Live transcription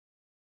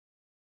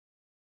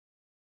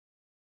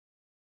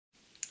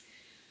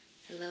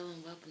Hello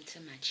and welcome to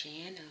my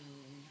channel.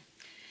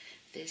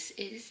 This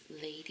is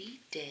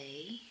Lady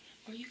Day,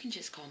 or you can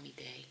just call me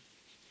Day.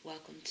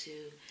 Welcome to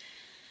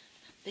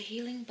the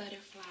Healing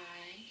Butterfly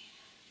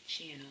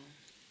channel.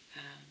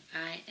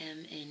 I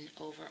am an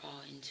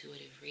overall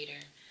intuitive reader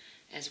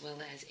as well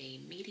as a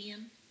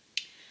medium.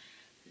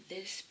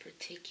 This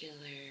particular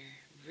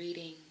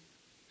reading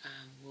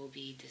will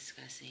be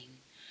discussing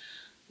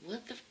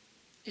what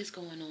is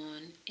going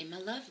on in my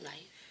love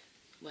life.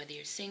 Whether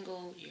you're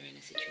single, you're in a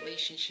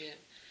situationship,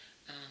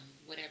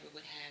 whatever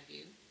would have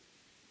you.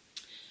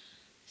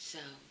 So,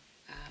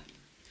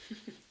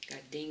 got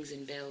dings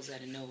and bells out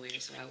of nowhere.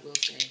 So I will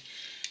say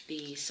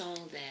the song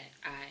that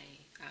I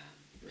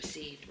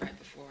received right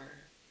before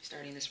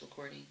starting this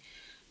recording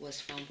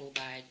was Fumble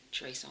by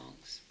Trey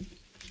Songz.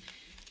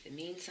 If it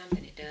means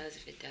something, it does.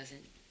 If it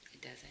doesn't,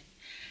 it doesn't.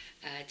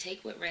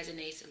 Take what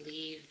resonates,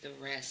 leave the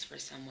rest for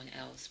someone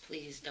else.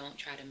 Please don't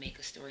try to make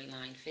a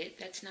storyline fit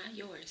that's not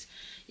yours.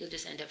 You'll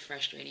just end up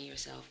frustrating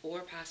yourself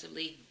or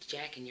possibly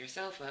jacking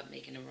yourself up,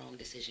 making a wrong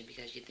decision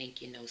because you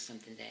think you know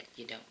something that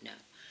you don't know.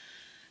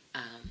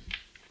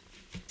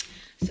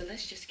 So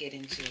let's just get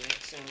into it.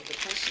 So the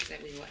questions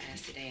that we will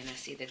ask today, and I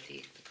see that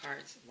the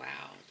cards,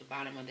 wow, the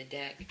bottom of the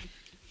deck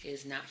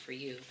is not for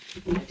you.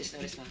 I just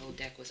noticed my whole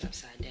deck was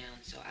upside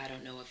down, so I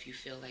don't know if you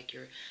feel like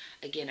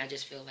again, I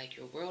just feel like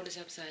your world is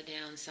upside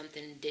down.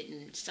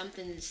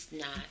 Something's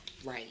not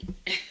right.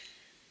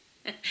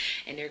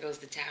 And there goes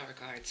the Tower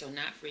card. So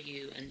not for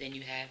you. And then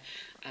you have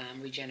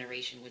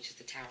Regeneration, which is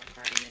the Tower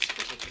card in this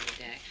particular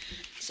deck.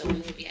 So we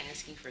will be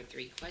asking for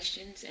 3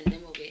 questions, and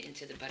then we'll get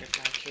into the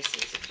butterfly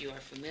kisses. If you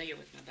are familiar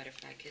with my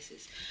butterfly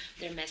kisses,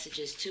 they're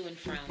messages to and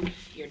from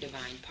your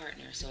divine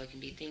partner. So it can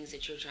be things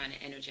that you're trying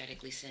to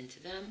energetically send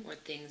to them, or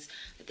things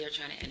that they're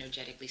trying to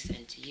energetically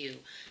send to you.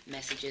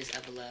 Messages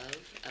of love,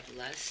 of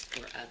lust,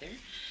 or other,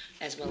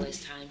 as well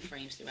as time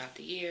frames throughout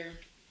the year.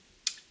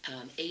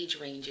 Age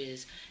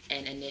ranges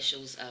and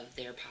initials of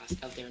their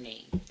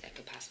name. That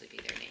could possibly be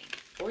their name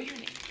or your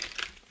name.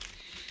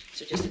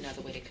 So just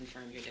another way to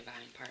confirm your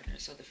divine partner.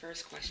 So the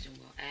first question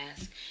we'll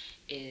ask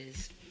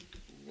is,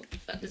 what the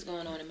fuck is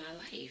going on in my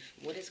life?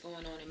 What is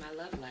going on in my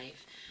love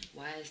life?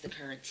 Why is the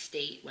current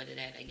state, whether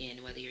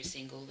you're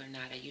single or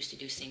not. I used to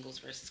do singles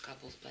versus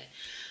couples, but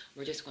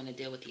we're just going to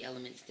deal with the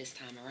elements this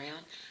time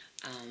around.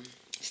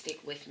 Stick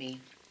with me.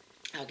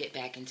 I'll get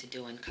back into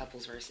doing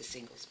couples versus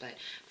singles, but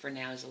for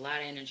now, there's a lot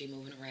of energy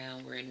moving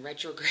around. We're in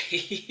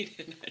retrograde,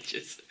 and I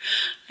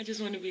just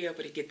want to be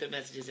able to get the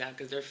messages out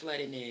because they're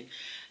flooding in.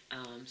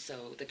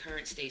 So the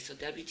current state, so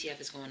WTF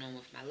is going on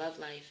with my love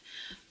life.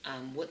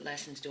 What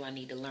lessons do I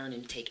need to learn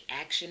and take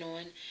action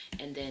on?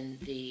 And then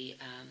the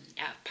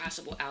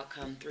possible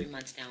outcome 3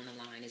 months down the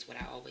line is what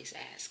I always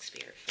ask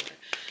Spirit for.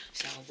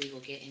 So we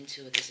will get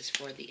into it. This is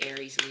for the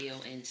Aries, Leo,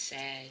 and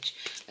Sag.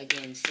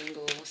 Again,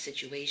 single,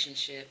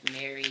 situationship,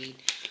 married,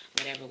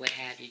 whatever, what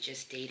have you,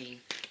 just dating.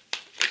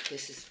 I'm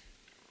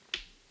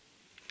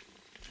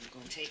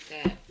going to take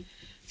that.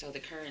 So the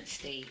current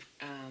state.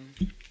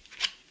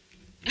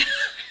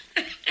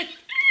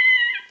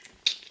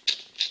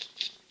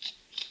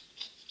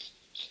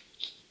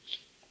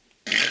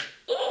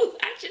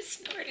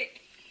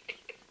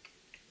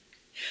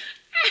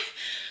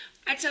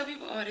 I tell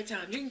people all the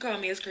time, you can call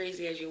me as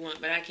crazy as you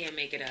want, but I can't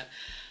make it up.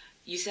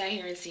 You sat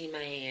here and seen my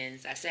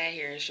hands. I sat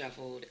here and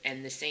shuffled,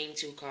 and the same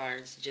 2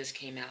 cards just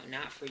came out,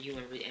 not for you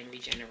and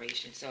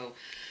Regeneration. So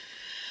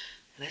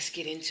let's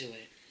get into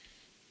it.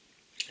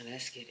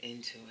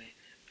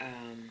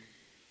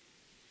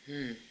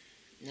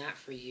 Not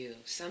for you.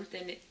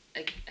 Something,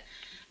 I'm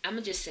going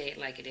to just say it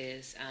like it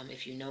is.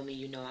 If you know me,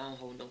 you know I don't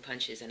hold no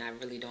punches, and I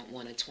really don't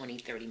want a 20,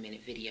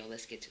 30-minute video.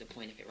 Let's get to the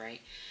point of it, right?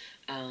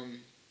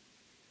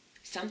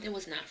 Something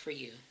was not for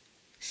you.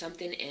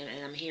 Something,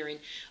 and I'm hearing,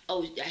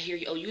 oh, I hear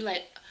you. Oh, you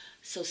like,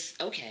 so,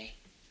 okay.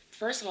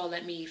 First of all,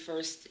 let me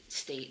first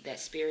state that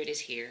Spirit is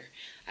here.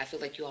 I feel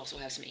like you also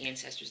have some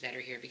ancestors that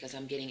are here because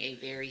I'm getting a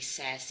very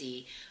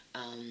sassy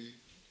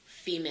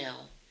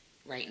female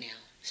right now.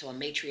 So a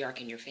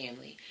matriarch in your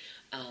family.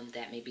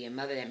 That may be a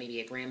mother, that may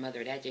be a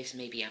grandmother, that just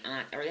may be an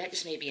aunt, or that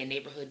just may be a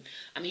neighborhood.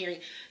 I'm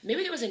hearing,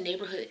 maybe there was a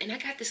neighborhood, and I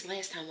got this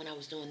last time when I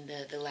was doing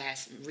the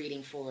last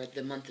reading for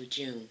the month of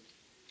June.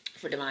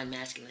 For Divine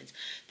Masculines,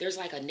 there's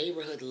like a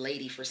neighborhood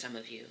lady for some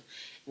of you,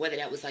 whether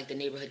that was like the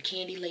neighborhood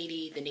candy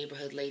lady, the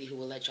neighborhood lady who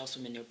will let y'all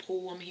swim in their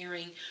pool, I'm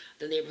hearing,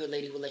 the neighborhood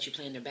lady who will let you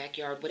play in their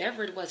backyard,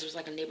 whatever it was. There's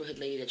like a neighborhood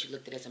lady that you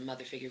looked at as a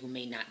mother figure who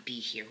may not be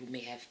here, who may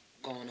have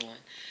gone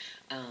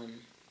on,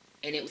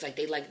 and it was like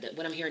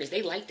what I'm hearing is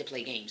they like to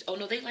play games. Oh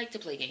no, they like to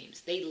play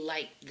games. They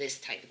like this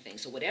type of thing.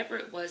 So whatever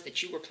it was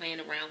that you were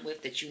playing around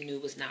with that you knew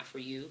was not for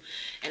you,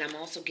 and I'm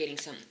also getting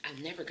something,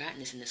 I've never gotten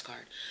this in this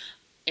card.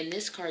 In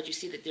this card, you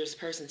see that there's a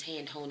person's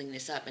hand holding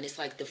this up. And it's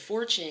like the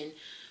fortune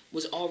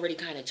was already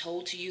kind of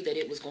told to you that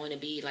it was going to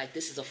be like,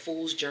 this is a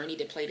fool's journey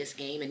to play this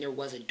game. And there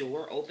was a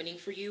door opening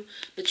for you.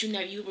 But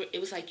it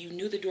was like you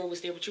knew the door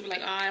was there. But you were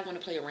like, oh, I want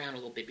to play around a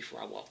little bit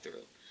before I walk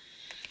through.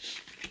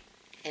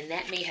 And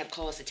that may have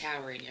caused a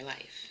tower in your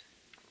life.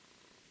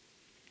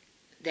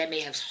 That may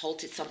have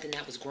halted something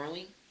that was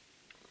growing.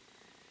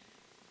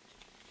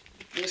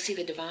 You'll see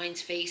the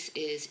divine's face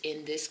is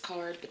in this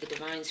card, but the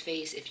divine's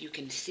face, if you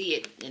can see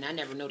it, and I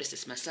never noticed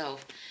this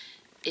myself,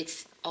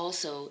 it's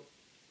also,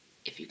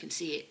 if you can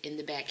see it, in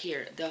the back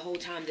here. The whole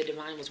time the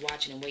divine was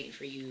watching and waiting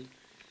for you,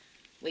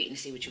 waiting to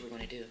see what you were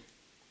going to do.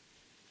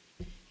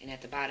 And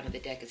at the bottom of the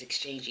deck is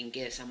exchanging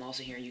gifts. I'm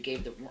also hearing you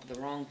gave the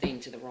wrong thing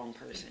to the wrong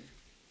person,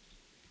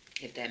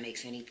 if that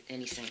makes any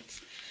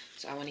sense.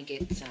 So I want to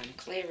get some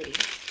clarity.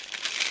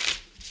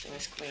 So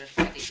let's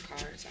clarify these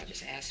cards. I'll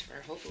just ask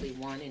for hopefully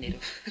one, and it'll,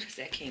 because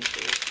that came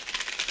through.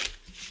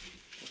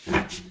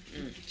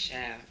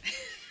 Child.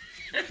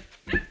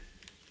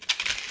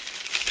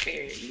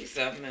 Spirit, you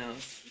something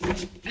else. You're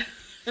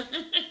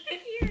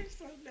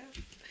something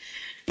else.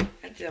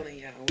 I'm telling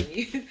y'all,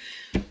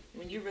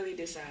 when you really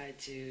decide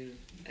to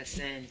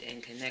ascend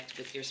and connect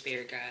with your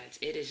spirit guides,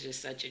 it is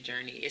just such a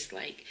journey. It's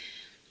like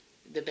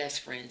the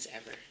best friends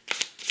ever.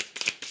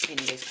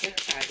 Anyways,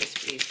 clarify this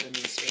please for me,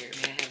 Spirit.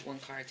 May I have one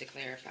card to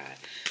clarify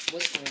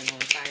what's going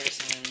on? Fire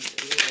signs,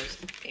 Leos,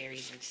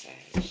 Aries, and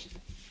Sag.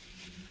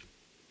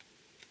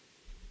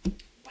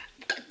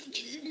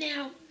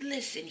 Now,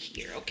 listen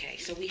here. Okay,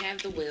 so we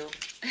have the wheel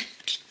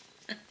at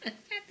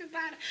the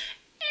bottom.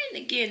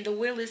 And again, the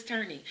wheel is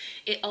turning.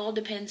 It all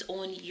depends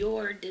on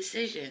your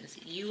decisions.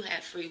 You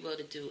have free will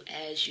to do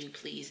as you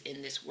please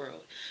in this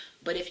world.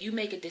 But if you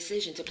make a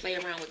decision to play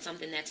around with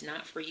something that's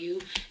not for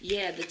you,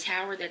 yeah, the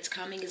tower that's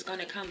coming is going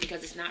to come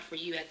because it's not for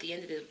you. At the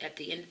end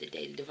of the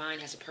day, the divine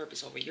has a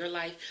purpose over your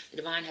life. The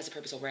divine has a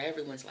purpose over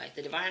everyone's life.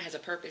 The divine has a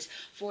purpose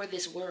for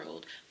this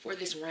world, for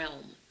this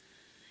realm.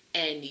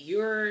 And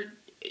you're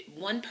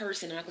one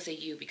person, I'm not going to say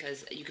you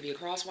because you could be a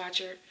cross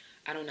watcher.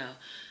 I don't know.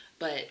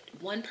 But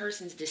one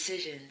person's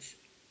decisions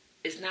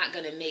is not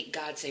going to make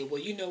God say,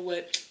 well, you know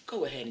what?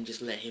 Go ahead and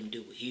just let him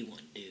do what he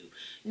wants to do.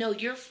 No,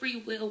 your free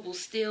will will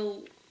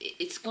still,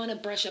 it's going to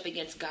brush up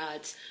against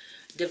God's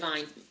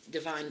divine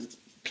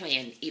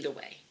plan either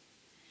way.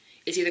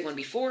 It's either going to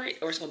be for it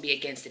or it's going to be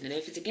against it. And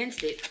if it's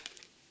against it,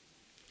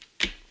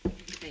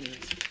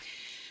 anyways,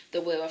 the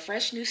will, a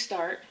fresh new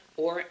start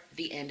or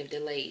the end of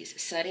delays,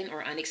 sudden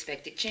or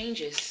unexpected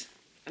changes,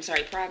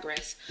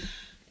 progress,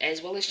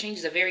 as well as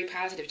changes, a very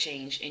positive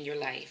change in your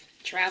life,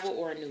 travel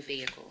or a new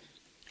vehicle.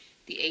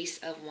 The Ace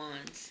of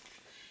Wands,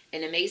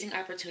 an amazing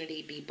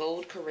opportunity. Be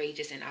bold,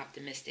 courageous, and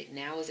optimistic.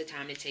 Now is the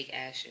time to take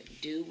action.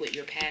 Do what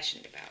you're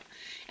passionate about.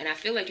 And I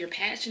feel like you're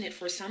passionate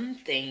for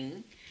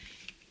something,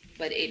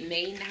 but it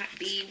may not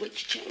be what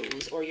you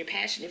chose, or you're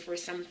passionate for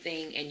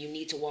something and you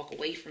need to walk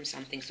away from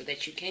something so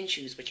that you can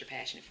choose what you're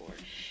passionate for.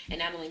 And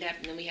not only that,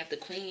 but then we have the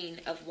Queen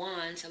of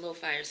Wands. Hello,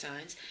 fire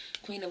signs.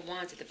 Queen of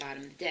Wands at the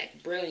bottom of the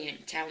deck.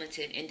 Brilliant,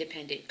 talented,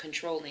 independent,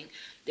 controlling.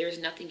 There's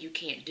nothing you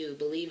can't do.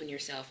 Believe in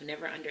yourself.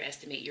 Never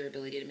underestimate your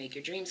ability to make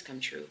your dreams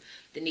come true.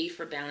 The need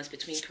for balance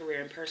between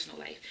career and personal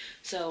life.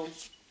 So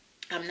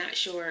I'm not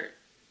sure.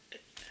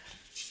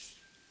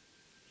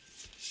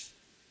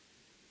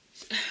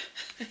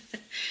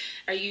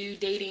 Are you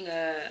dating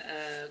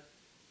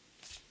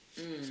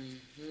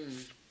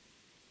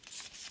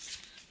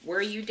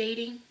Were you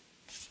dating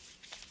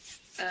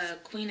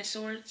Queen of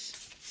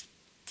Swords?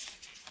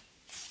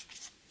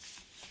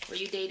 Were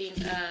you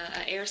dating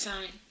an air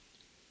sign?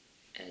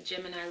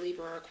 Gemini,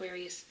 Libra, or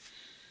Aquarius?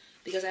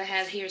 Because I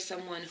have here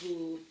someone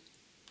who,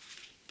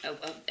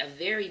 a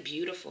very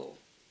beautiful,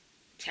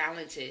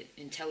 talented,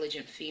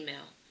 intelligent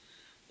female,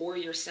 or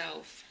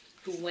yourself,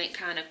 who went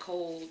kind of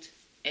cold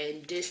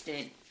and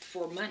distant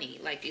for money.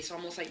 Like, it's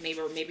almost like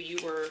maybe you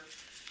were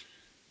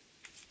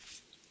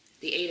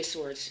the Eight of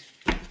Swords.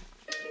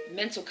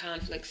 Mental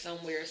conflict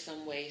somewhere,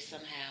 some way,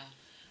 somehow,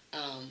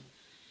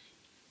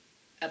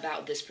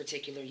 about this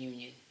particular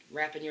union.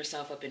 Wrapping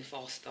yourself up in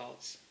false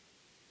thoughts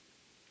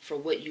for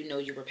what you know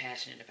you were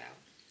passionate about.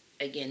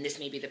 Again, this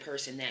may be the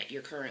person that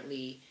you're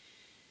currently,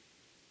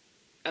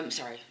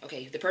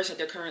 the person that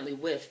they're currently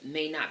with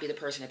may not be the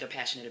person that they're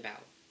passionate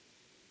about.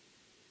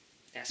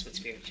 That's what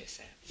Spirit just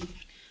said.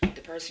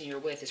 The person you're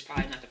with is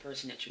probably not the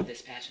person that you're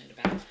this passionate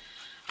about.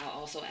 I'll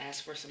also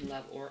ask for some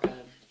love or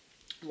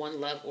one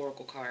love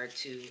oracle card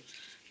to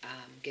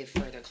give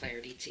further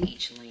clarity to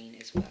each lane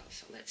as well.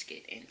 So let's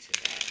get into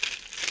that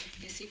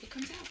and see what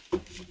comes out.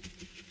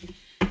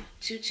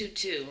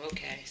 222.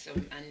 Okay, so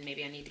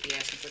maybe I need to be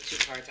asking for 2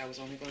 cards. I was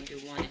only going to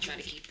do 1 and try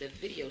to keep the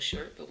video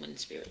short, but when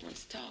Spirit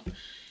wants to talk,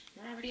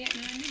 we're already at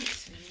 9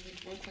 minutes, and I'm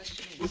only 1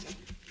 question in, so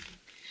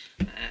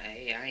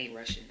I ain't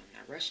rushing. I'm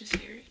not rushing,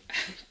 Spirit.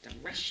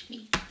 Don't rush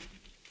me.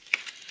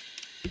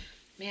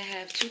 May I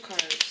have 2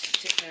 cards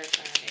to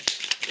clarify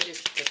what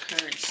is the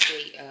current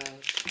state of...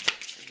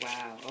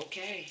 Wow,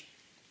 okay.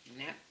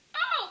 Now,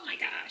 oh my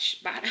gosh.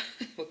 Bottom.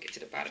 We'll get to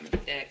the bottom of the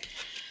deck.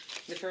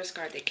 The first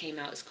card that came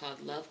out is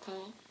called Love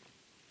Call.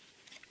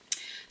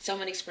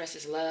 Someone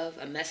expresses love,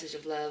 a message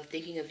of love,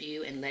 thinking of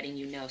you and letting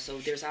you know. So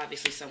there's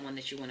obviously someone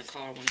that you want to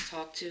call or want to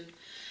talk to.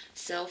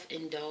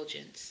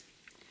 Self-indulgence.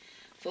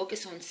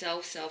 Focus on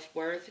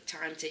self-worth,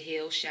 time to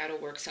heal, shadow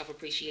work,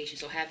 self-appreciation.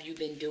 So have you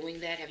been doing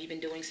that? Have you been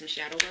doing some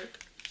shadow work?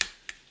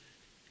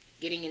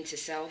 Getting into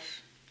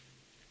self,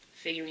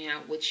 figuring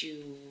out what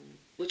you're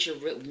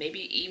maybe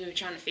even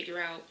trying to figure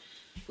out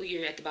Who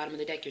you're at the bottom of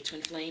the deck, your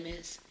twin flame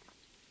is?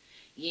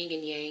 Yin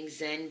and yang,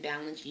 zen,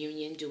 balance,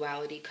 union,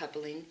 duality,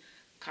 coupling,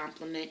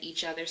 complement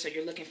each other. So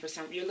you're looking for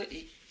something.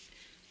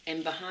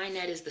 And behind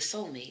that is the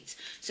soulmates.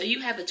 So you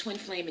have a twin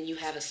flame and you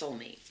have a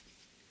soulmate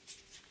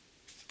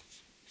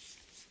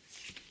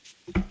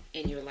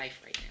in your life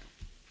right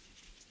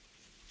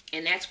now.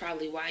 And that's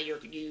probably why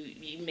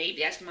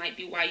that might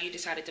be why you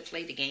decided to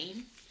play the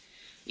game.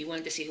 You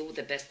wanted to see who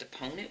the best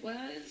opponent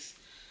was.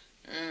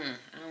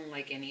 I don't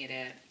like any of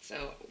that.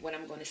 So what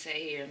I'm going to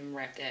say here, and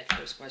wrap that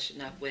first question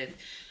up with,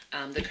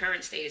 the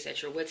current state is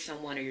that you're with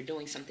someone or you're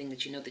doing something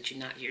that you know that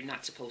you're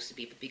not supposed to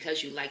be, but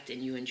because you liked it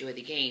and you enjoy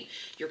the game,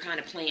 you're kind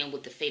of playing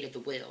with the fate of the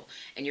will,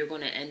 and you're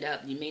going to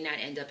you may not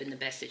end up in the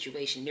best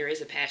situation. There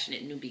is a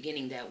passionate new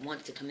beginning that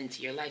wants to come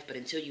into your life, but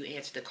until you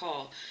answer the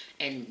call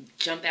and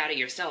jump out of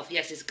yourself,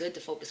 yes, it's good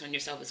to focus on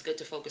yourself, it's good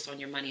to focus on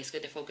your money, it's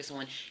good to focus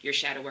on your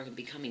shadow work and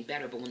becoming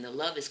better, but when the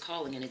love is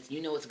calling and it's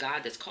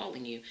God that's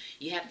calling you,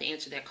 you have to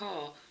answer that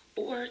call,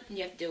 or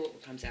you have to deal with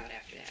what comes out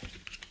after that.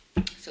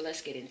 So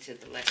let's get into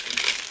the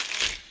lessons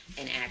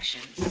and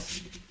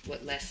actions.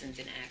 What lessons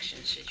and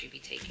actions should you be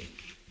taking?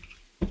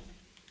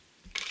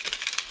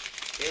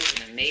 There's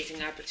an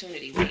amazing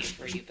opportunity waiting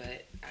for you,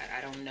 but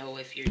I don't know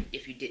if you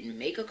didn't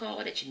make a call,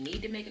 that you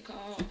need to make a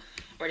call,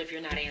 or if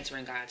you're not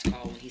answering God's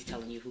call when He's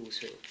telling you who's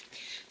who.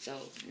 So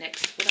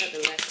next, what are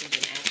the lessons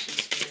and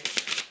actions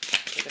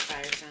for the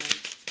fire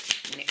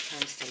sign when it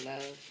comes to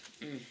love?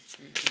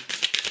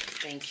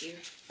 Thank you.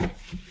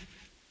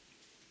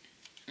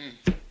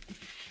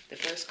 The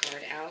first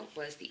card out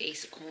was the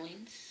Ace of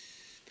Coins,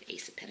 the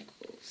Ace of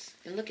Pentacles.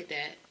 And look at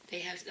that. They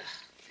have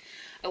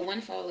a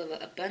windfall of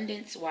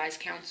abundance, wise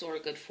counsel, or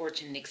good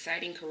fortune, an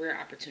exciting career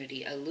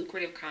opportunity, a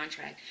lucrative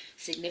contract,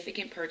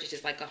 significant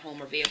purchases like a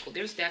home or vehicle.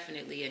 There's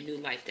definitely a new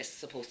life that's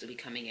supposed to be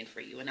coming in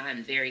for you. And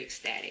I'm very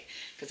ecstatic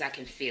because I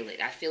can feel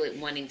it. I feel it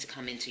wanting to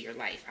come into your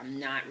life.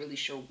 I'm not really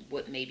sure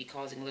what may be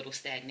causing a little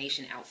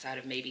stagnation outside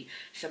of maybe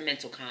some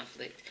mental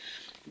conflict.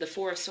 The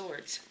Four of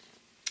Swords.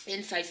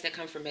 Insights that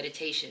come from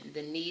meditation,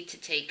 the need to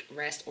take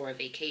rest or a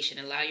vacation.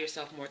 Allow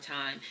yourself more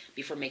time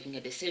before making a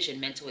decision.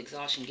 Mental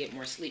exhaustion, get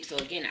more sleep. So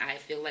again, I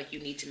feel like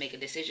you need to make a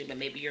decision, but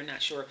maybe you're not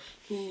sure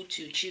who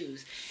to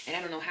choose. And I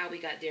don't know how we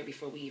got there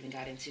before we even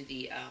got into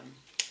the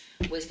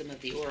wisdom of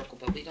the oracle,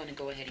 but we're going to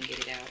go ahead and get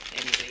it out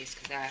anyways,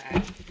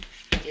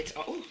 because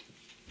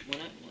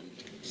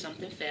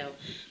something fell.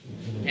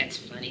 That's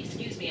funny.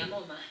 Excuse me, I'm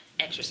on my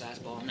exercise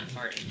ball. I'm not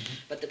farting.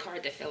 But the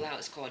card that fell out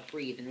is called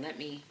Breathe. And let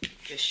me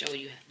just show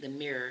you the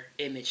mirror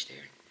image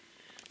there.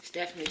 It's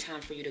definitely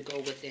time for you to go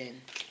within.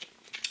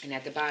 And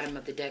at the bottom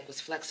of the deck was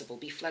flexible.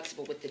 Be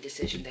flexible with the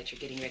decision that you're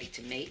getting ready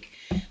to make.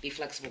 Be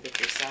flexible with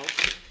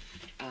yourself.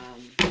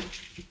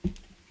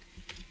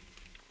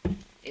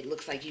 It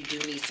looks like you do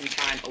need some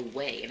time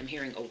away. And I'm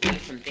hearing away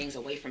from things,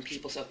 away from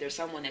people. So if there's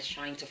someone that's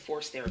trying to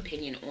force their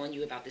opinion on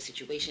you about the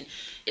situation,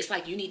 it's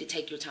like you need to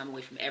take your time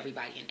away from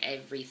everybody and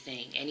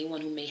everything.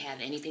 Anyone who may have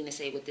anything to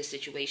say with this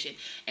situation,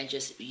 and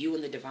just you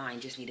and the divine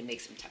just need to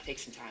take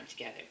some time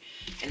together.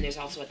 And there's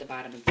also at the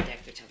bottom of the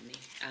deck, they're telling me,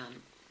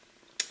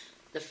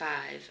 the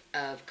Five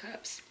of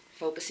Cups.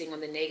 Focusing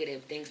on the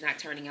negative, things not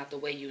turning out the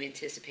way you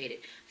anticipated.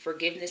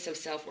 Forgiveness of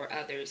self or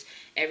others.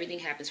 Everything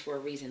happens for a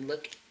reason.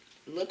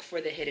 Look for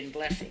the hidden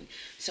blessing.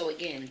 So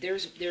again, there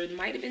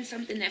might have been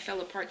something that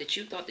fell apart that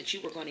you thought that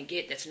you were going to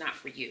get that's not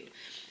for you.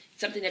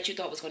 Something that you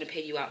thought was going to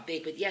pay you out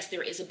big. But yes,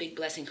 there is a big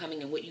blessing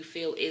coming, and what you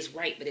feel is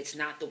right, but it's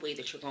not the way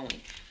that you're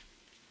going.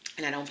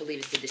 And I don't believe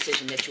it's the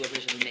decision that you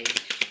originally made.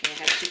 And I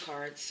have two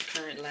cards,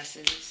 current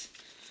lessons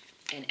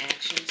and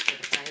actions for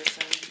the fire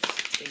signs.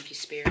 Thank you,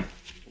 Spirit.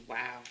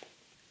 Wow.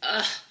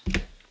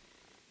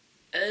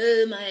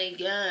 Oh my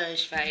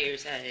gosh, fire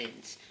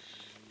signs.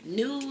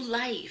 New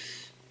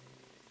life.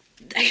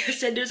 Like I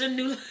said, there's a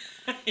new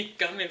life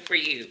coming for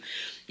you.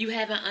 You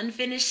have an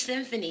unfinished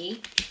symphony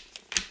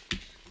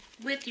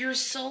with your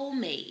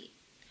soulmate,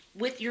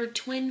 with your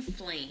twin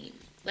flame.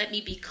 Let me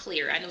be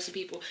clear. I know some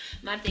people,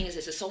 my thing is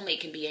this, a soulmate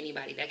can be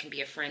anybody. That can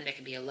be a friend, that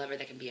can be a lover,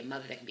 that can be a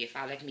mother, that can be a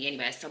father, that can be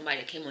anybody. It's somebody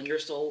that came on your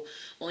soul,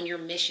 on your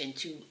mission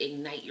to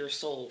ignite your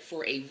soul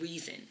for a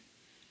reason.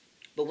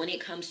 But when it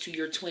comes to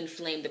your twin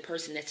flame, the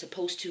person that's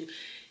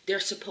they're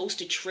supposed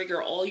to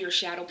trigger all your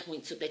shadow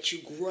points so that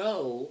you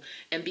grow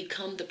and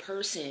become the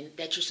person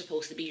that you're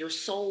supposed to be. Your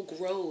soul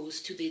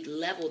grows to the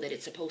level that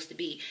it's supposed to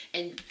be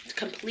and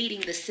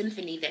completing the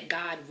symphony that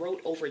God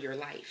wrote over your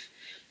life.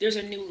 There's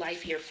a new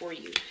life here for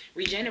you.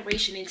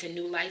 Regeneration into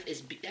new life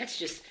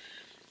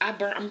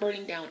I'm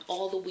burning down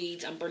all the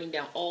weeds. I'm burning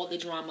down all the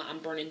drama. I'm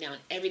burning down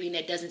everything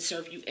that doesn't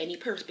serve you any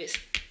purpose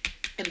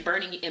and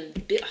birthing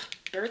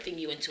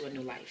you into a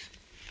new life.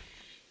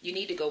 You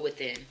need to go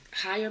within.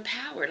 Higher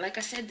power. Like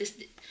I said,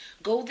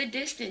 go the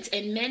distance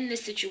and mend the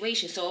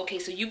situation. So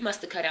you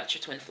must have cut out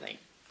your twin flame.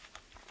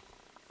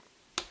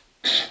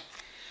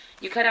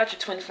 You cut out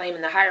your twin flame,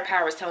 and the higher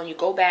power is telling you,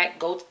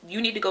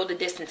 you need to go the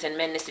distance and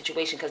mend the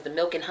situation, because the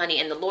milk and honey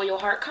and the loyal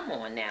heart, come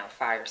on now,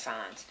 fire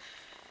signs.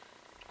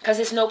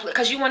 Because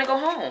you want to go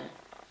home.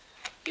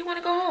 You want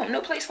to go home.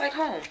 No place like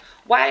home.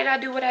 Why did I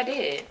do what I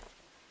did?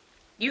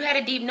 You had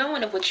a deep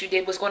knowing of what you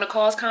did was going to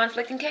cause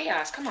conflict and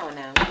chaos. Come on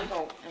now.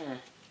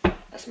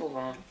 Let's move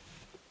on.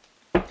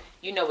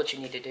 You know what you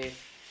need to do.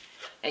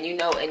 And you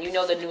know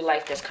the new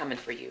life that's coming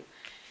for you.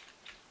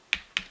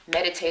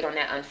 Meditate on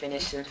that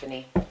unfinished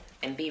symphony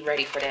and be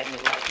ready for that new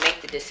life.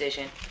 Make the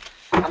decision.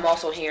 I'm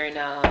also hearing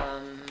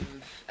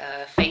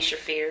face your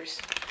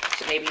fears.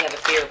 So maybe you have a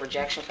fear of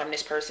rejection from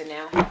this person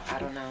now. I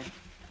don't know.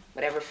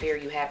 Whatever fear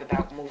you have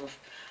about moving,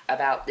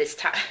 about this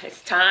time,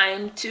 it's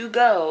time to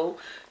go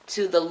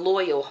to the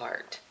loyal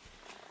heart.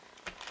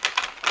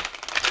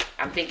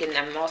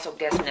 I'm also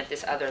guessing that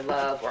this other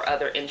love or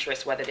other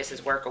interest, whether this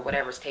is work or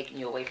whatever is taking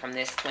you away from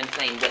this twin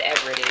flame,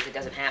 whatever it is, it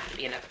doesn't have to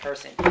be another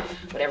person.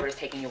 Whatever is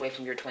taking you away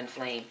from your twin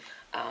flame,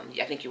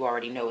 I think you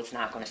already know it's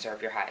not going to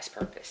serve your highest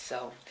purpose.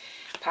 So,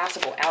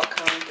 possible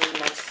outcome, 3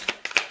 months,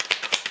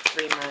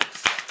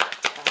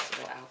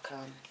 possible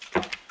outcome.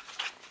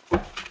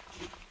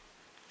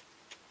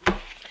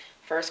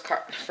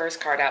 First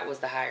card out was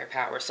the higher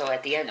power. So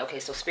at the end, okay,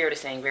 so Spirit is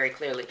saying very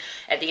clearly,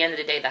 at the end of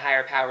the day, the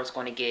higher power is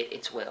going to get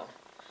its will.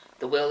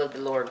 The will of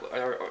the Lord,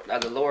 or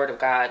the Lord of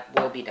God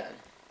will be done.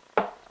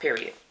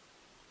 Period.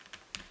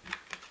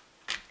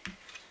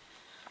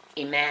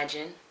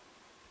 Imagine.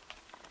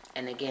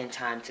 And again,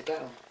 time to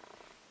go.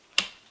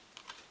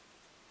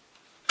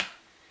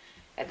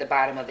 At the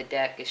bottom of the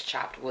deck is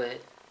chopped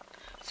wood.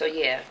 So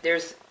yeah,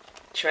 there's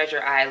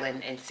Treasure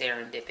Island and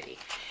serendipity.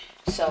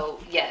 So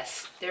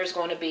yes, there's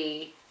going to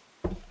be,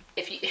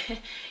 if you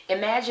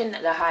imagine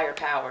the higher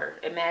power,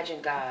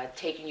 imagine God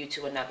taking you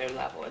to another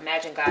level.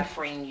 Imagine God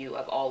freeing you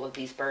of all of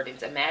these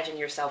burdens. Imagine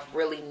yourself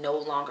really no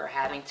longer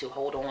having to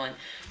hold on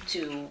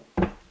to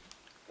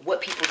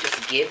what people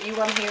just give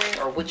you, I'm hearing,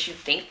 or what you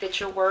think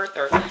that you're worth,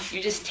 or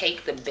you just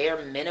take the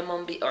bare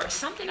minimum, or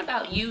something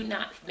about you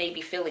not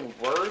maybe feeling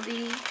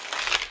worthy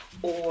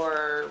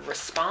or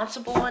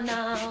responsible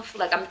enough.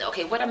 Like,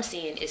 what I'm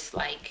seeing is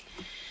like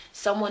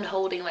someone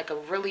holding like a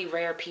really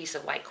rare piece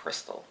of like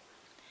crystal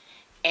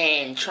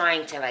and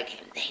trying to like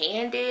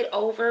hand it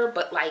over,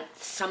 but like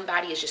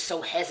somebody is just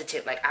so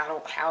hesitant. Like, how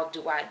am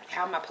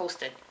I supposed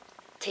to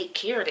take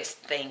care of this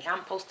thing? How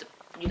am I supposed to,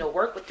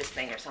 work with this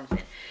thing or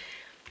something?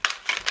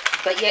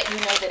 But yet you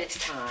know that it's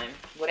time.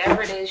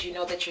 Whatever it is, you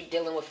know that you're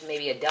dealing with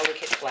maybe a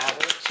delicate flower.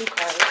 2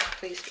 cards,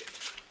 please.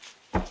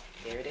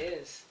 There it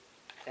is.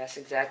 That's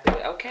exactly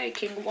it. Okay,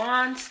 King of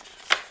Wands.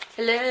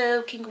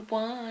 Hello, King of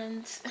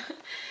Wands.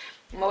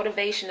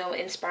 Motivational,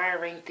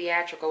 inspiring,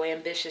 theatrical,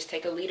 ambitious.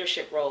 Take a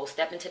leadership role.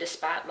 Step into the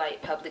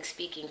spotlight. Public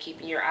speaking.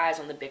 Keeping your eyes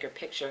on the bigger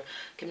picture.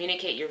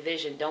 Communicate your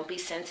vision. Don't be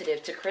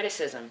sensitive to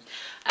criticism.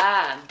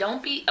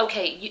 Don't be...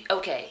 Okay.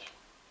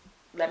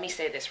 Let me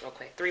say this real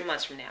quick. 3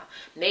 months from now,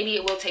 maybe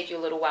it will take you a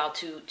little while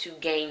to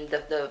gain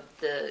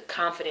the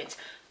confidence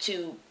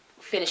to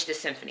finish the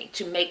symphony,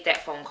 to make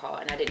that phone call.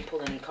 And I didn't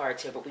pull any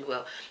cards here, but we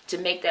will. To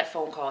make that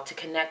phone call, to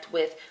connect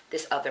with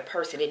this other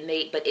person.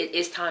 But it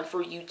is time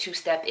for you to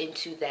step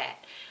into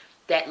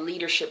that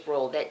leadership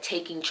role, that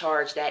taking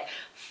charge, that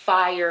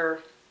fire,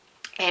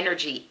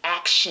 energy,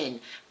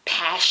 action,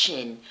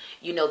 passion,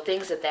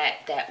 things of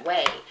that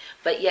way.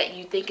 But yet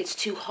you think it's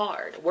too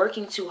hard,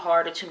 working too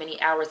hard or too many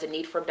hours, the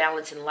need for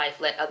balance in life,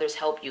 let others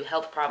help you,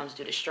 health problems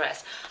due to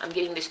stress. I'm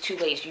getting this 2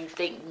 ways. You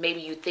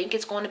think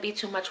it's going to be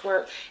too much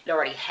work. It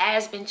already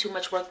has been too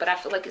much work, but I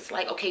feel like it's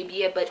like, okay,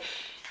 yeah, but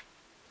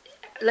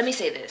let me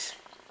say this.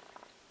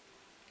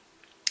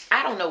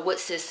 I don't know what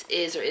sis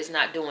is or is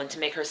not doing to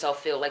make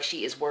herself feel like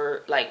she is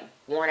worn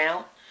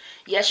out.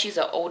 Yes, she's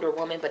an older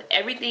woman, but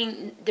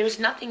there's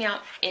nothing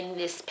out in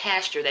this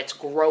pasture that's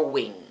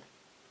growing.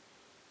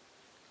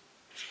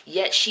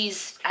 Yet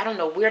I don't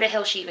know where the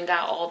hell she even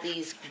got all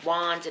these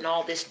wands and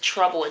all this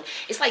trouble. And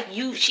it's like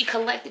she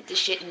collected this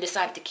shit and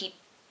decided to keep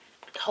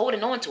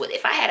holding on to it.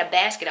 If I had a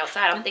basket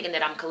outside, I'm thinking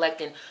that I'm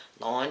collecting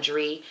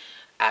laundry,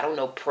 I don't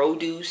know,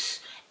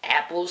 produce,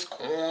 apples,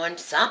 corn,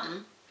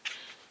 something.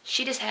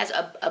 She just has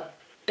a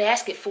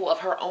basket full of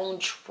her own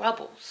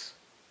troubles.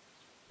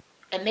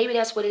 And maybe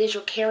that's what it is.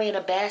 You're carrying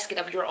a basket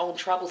of your own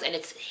troubles and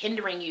it's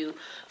hindering you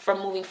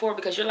from moving forward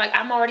because you're like,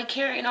 I'm already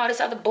carrying all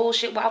this other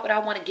bullshit. Why would I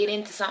want to get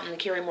into something to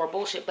carry more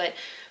bullshit? But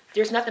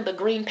there's nothing but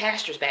green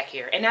pastures back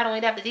here. And not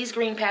only that, but these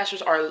green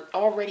pastures are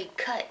already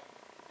cut.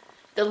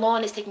 The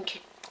lawn is taken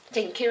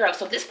care of.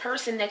 So this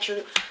person that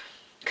you're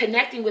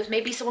connecting with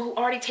may be someone who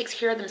already takes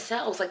care of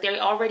themselves. Like they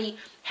already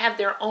have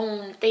their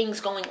own things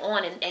going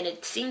on. And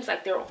it seems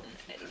like they're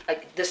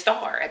like the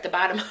star at the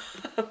bottom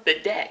of the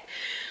deck.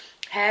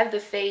 Have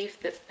faith.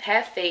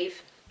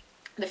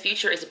 The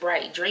future is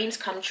bright. Dreams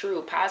come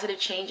true. Positive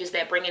changes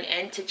that bring an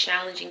end to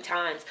challenging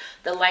times.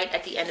 The light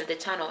at the end of the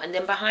tunnel. And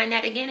then behind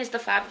that again is the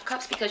 5 of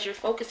Cups because you're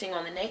focusing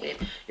on the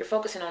negative. You're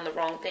focusing on the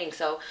wrong thing.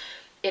 So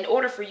in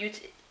order for you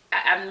to...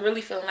 I'm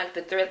really feeling like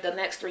the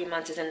next 3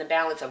 months is in the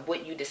balance of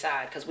what you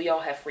decide because we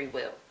all have free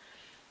will.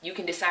 You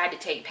can decide to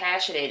take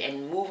passion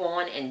and move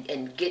on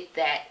and get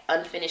that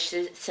unfinished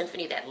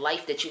symphony, that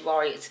life that you've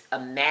already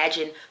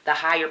imagined the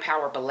higher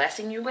power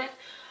blessing you with.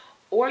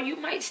 Or you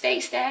might stay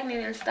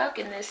stagnant and stuck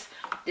in this.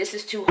 This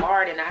is too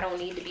hard and I don't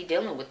need to be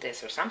dealing with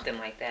this or something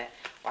like that.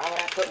 Why would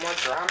I put more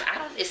drama?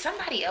 Is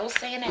somebody else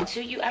saying that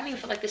to you? I don't even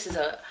feel like this is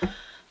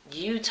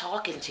you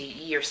talking to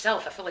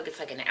yourself. I feel like it's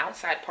like an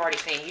outside party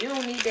saying you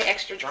don't need the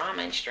extra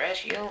drama and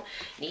stress. You don't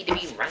need to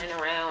be running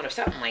around or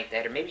something like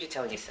that. Or maybe you're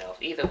telling yourself.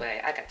 Either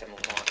way, I got to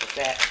move on because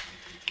that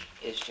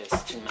is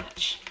just too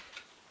much.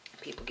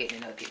 People getting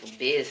in other people's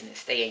business.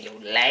 Stay in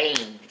your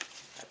lane.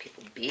 Other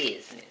people's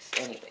business.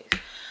 Anyways.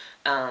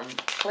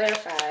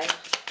 Clarify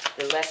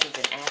the lessons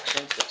and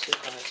actions with 2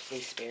 cards,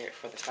 please, Spirit,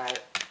 for the fire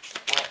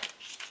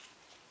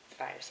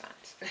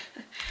signs.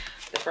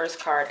 The first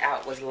card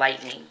out was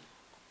lightning.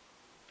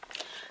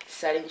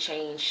 Sudden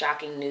change,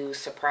 shocking news,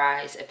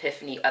 surprise,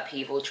 epiphany,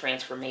 upheaval,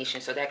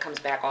 transformation. So that comes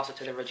back also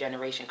to the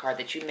regeneration card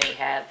that you may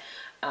have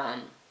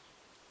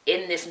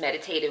in this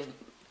meditative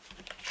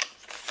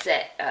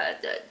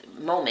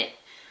moment.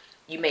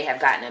 You may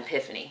have gotten an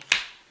epiphany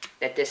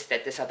that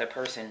this other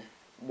person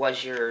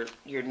was your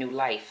new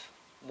life,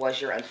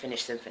 was your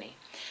unfinished symphony.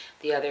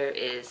 The other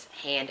is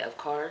Hand of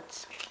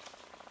Cards.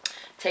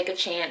 Take a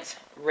chance,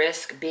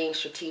 risk, being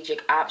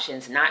strategic,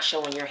 options, not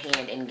showing your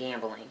hand in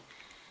gambling.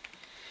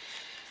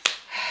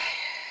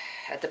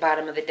 At the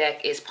bottom of the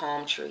deck is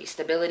Palm Tree.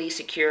 Stability,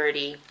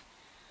 security,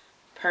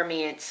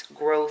 permanence,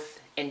 growth,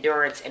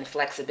 endurance, and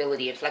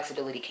flexibility. And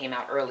flexibility came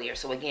out earlier.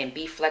 So again,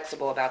 be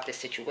flexible about this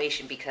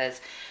situation because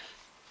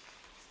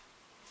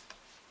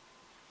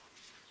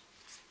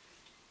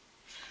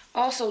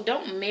also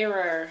don't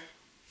mirror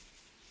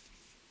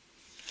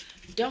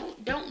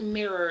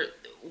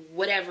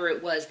whatever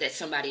it was that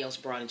somebody else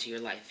brought into your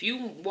life. If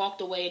you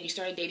walked away and you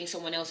started dating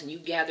someone else and you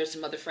gathered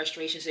some other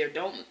frustrations there,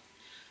 don't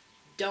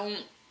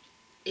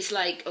it's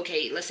like,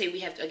 okay, let's say we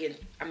have, again,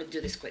 I'm going to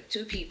do this quick.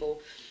 2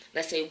 people,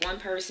 let's say one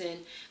person,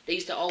 they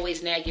used to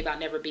always nag you about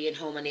never being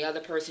home, and the other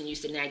person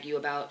used to nag you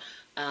about,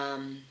 I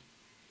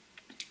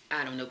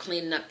don't know,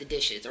 cleaning up the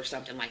dishes or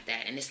something like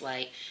that. And it's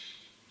like,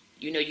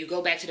 you know, you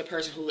go back to the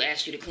person who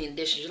asked you to clean the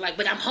dishes. You're like,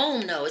 but I'm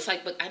home, no. It's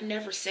like, but I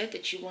never said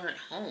that you weren't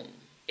home,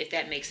 if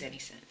that makes any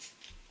sense.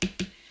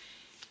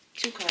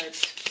 2 cards,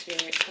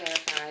 Spirit,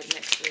 clarified,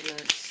 next 3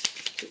 months.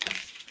 2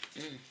 cards.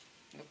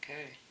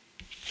 Okay.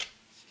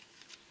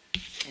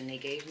 And they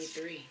gave me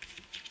 3.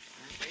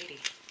 Alrighty.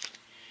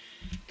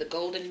 The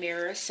Golden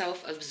Mirror,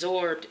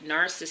 self-absorbed,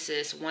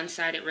 narcissist,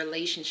 one-sided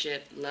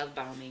relationship, love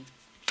bombing.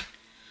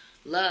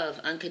 Love,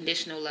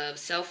 unconditional love,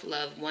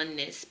 self-love,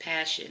 oneness,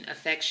 passion,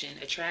 affection,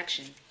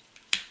 attraction.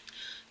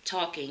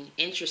 Talking,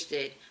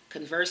 interested,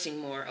 conversing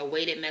more,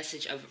 awaited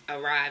message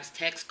arrives,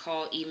 text,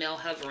 call, email,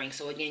 hovering.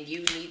 So again,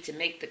 you need to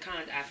make the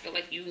contact. I feel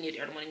like you need,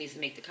 or the one needs to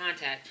make the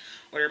contact,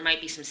 or there might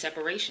be some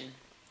separation.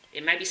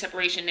 It might be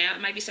separation now.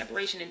 It might be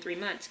separation in 3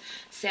 months.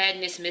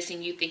 Sadness,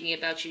 missing you, thinking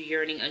about you,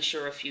 yearning,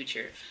 unsure of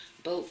future.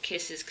 Boat,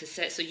 kisses,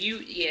 cassette. So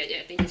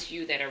I think it's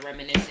you that are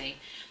reminiscing.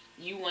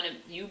 You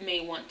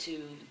may want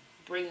to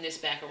bring this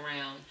back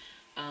around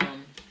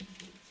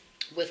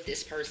with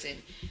this person.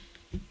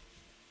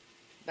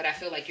 But I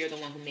feel like you're the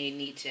one who may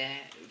need to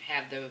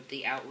have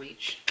the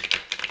outreach.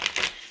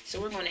 So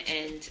we're going to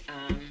end.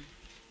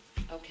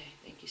 Okay,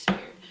 thank you,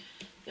 Spirit.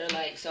 They're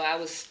like, so I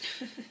was...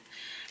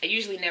 I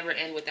usually never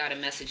end without a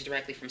message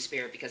directly from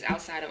Spirit, because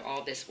outside of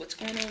all this, what's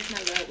going on with my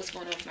love, what's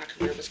going on with my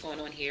career, what's going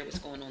on here, what's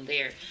going on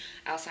there,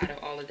 outside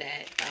of all of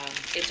that,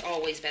 it's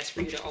always best for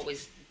you to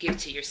always give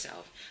to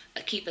yourself.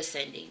 Keep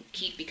ascending,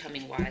 keep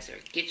becoming wiser,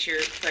 get your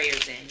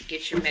prayers in,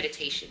 get your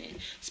meditation in,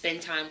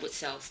 spend time with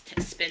self,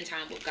 spend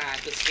time with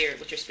God, with Spirit,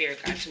 with your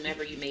spirit guides,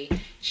 whomever you may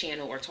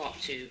channel or talk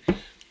to.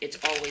 It's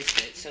always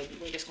good. So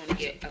we're just going to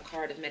get a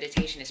card of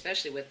meditation,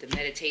 especially with the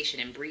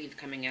meditation and breathe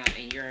coming out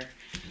in your...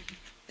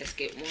 Let's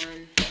get 1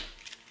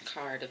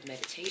 card of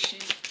meditation,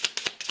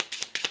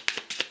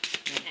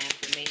 an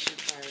affirmation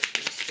card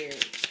for the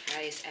Spirit,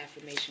 highest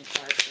affirmation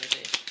card for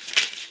this.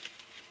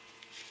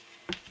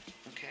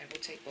 Okay,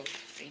 we'll take both.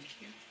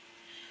 Thank you.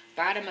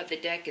 Bottom of the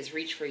deck is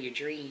reach for your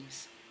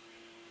dreams.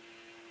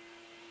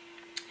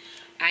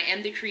 I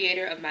am the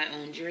creator of my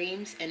own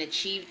dreams and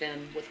achieve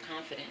them with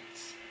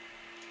confidence.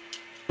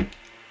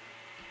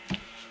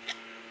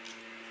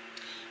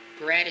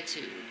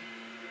 Gratitude.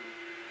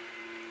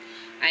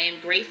 I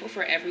am grateful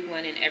for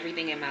everyone and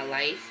everything in my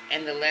life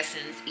and the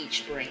lessons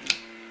each bring.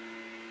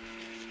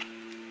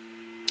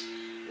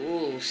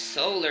 Ooh,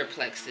 solar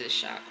plexus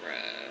chakra.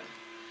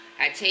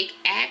 I take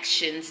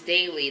actions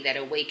daily that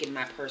awaken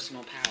my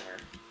personal power.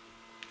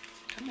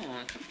 Come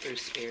on, come through,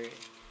 Spirit.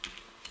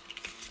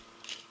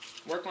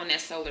 Work on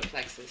that solar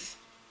plexus.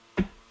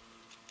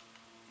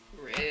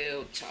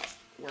 Real talk.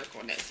 Work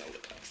on that solar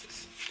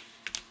plexus.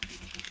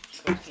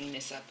 Let's go clean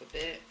this up a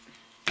bit.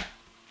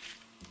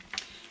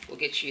 We'll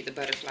get you the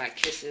butterfly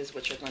kisses,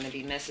 which are going to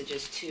be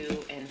messages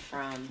to and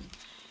from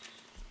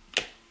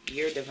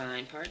your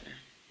divine partner.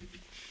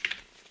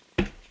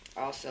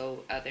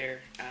 Also, other,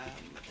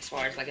 as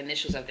far as like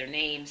initials of their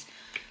names,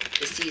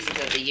 the seasons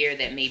of the year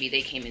that maybe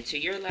they came into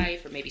your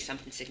life, or maybe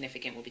something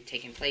significant will be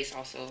taking place.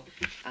 Also,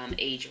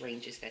 age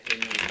ranges that they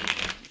may be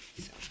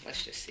in. So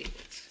let's just see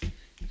what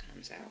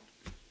comes out.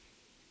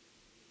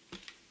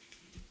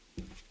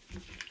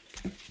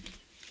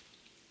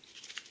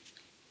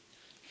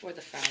 For the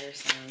fire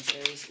signs,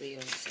 Aries, Leo,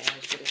 and Sag,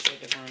 what is their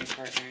divine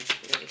partner?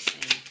 What are they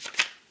saying?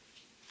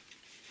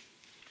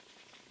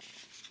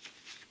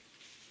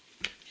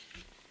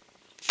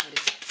 What is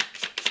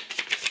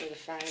for the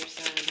fire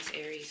signs,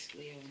 Aries,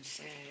 Leo, and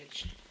Sag?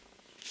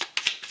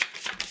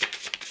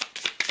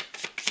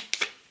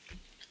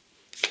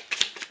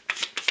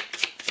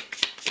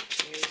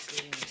 Aries,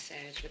 Leo, and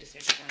Sag, what does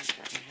their divine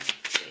partner have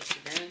to say to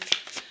them?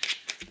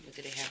 What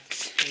do they have to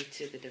say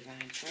to the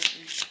divine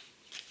partner?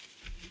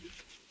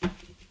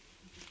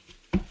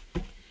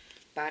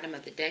 Bottom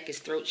of the deck is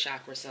throat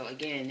chakra. So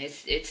again,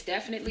 it's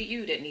definitely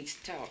you that needs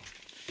to talk,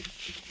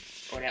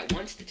 or that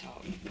wants to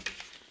talk.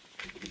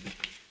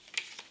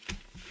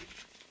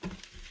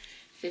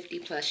 50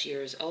 plus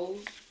years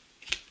old.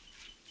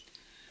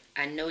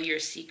 I know your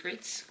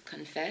secrets.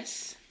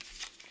 Confess.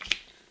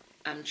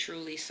 I'm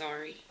truly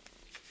sorry.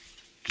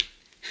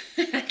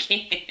 I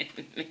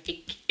can't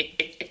make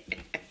it.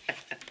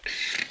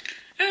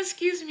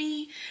 Excuse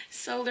me,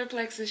 solar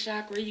plexus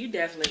chakra, you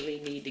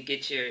definitely need to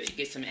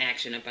get some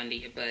action up under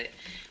your butt.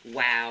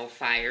 Wow,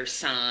 fire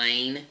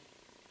sign.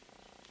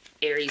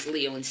 Aries,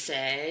 Leo, and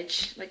Sag.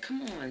 Like,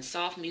 come on.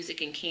 Soft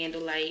music and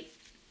candlelight.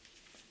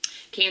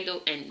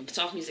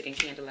 Soft music and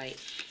candlelight.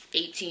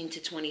 18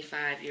 to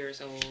 25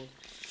 years old.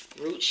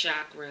 Root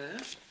chakra.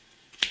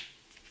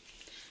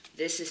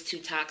 This is too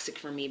toxic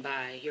for me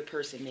by, your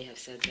person may have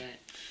said that.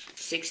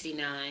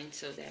 69,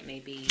 so that may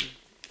be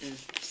in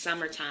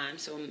summertime.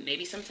 So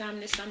maybe sometime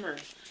this summer,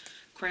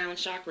 crown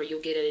chakra, you'll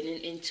get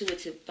an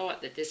intuitive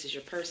thought that this is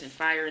your person.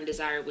 Fire and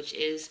desire, which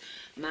is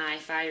my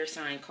fire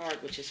sign card,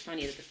 which is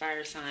funny that the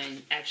fire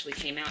sign actually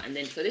came out. And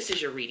then, so this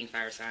is your reading,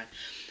 fire sign.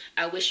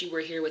 I wish you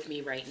were here with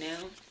me right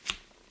now.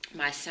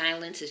 My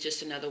silence is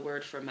just another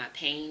word for my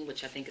pain,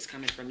 which I think is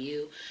coming from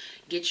you.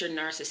 Get your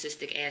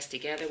narcissistic ass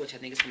together, which I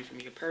think is coming from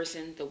your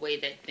person. The way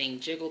that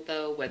thing jiggled,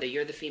 though, whether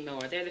you're the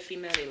female or they're the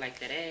female, they like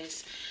that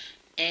ass.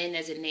 N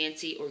as in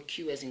Nancy or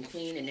Q as in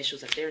Queen,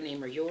 initials of their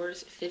name or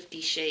yours.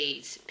 50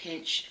 shades,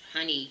 pinch,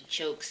 honey,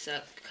 choke,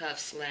 suck, cuff,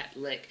 slap,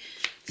 lick.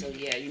 So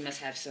yeah, you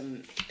must have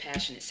some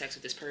passionate sex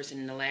with this person.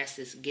 And the last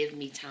is give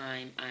me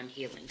time, I'm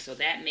healing. So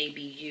that may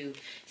be you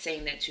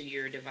saying that to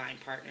your divine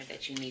partner,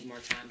 that you need more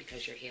time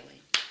because you're healing.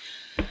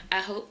 I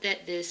hope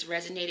that this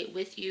resonated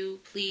with you.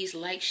 Please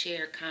like,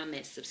 share,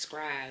 comment,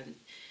 subscribe.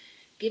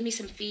 Give me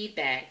some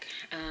feedback.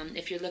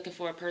 If you're looking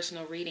for a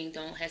personal reading,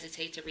 don't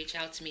hesitate to reach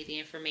out to me. The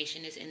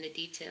information is in the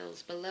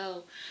details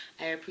below.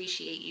 I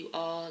appreciate you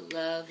all.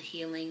 Love,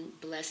 healing,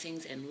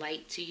 blessings, and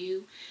light to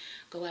you.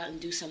 Go out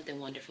and do something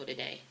wonderful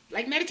today.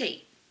 Like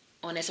meditate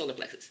on that solar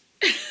plexus.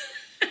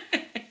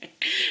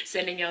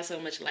 Sending y'all so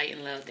much light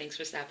and love. Thanks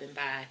for stopping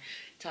by.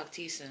 Talk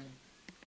to you soon.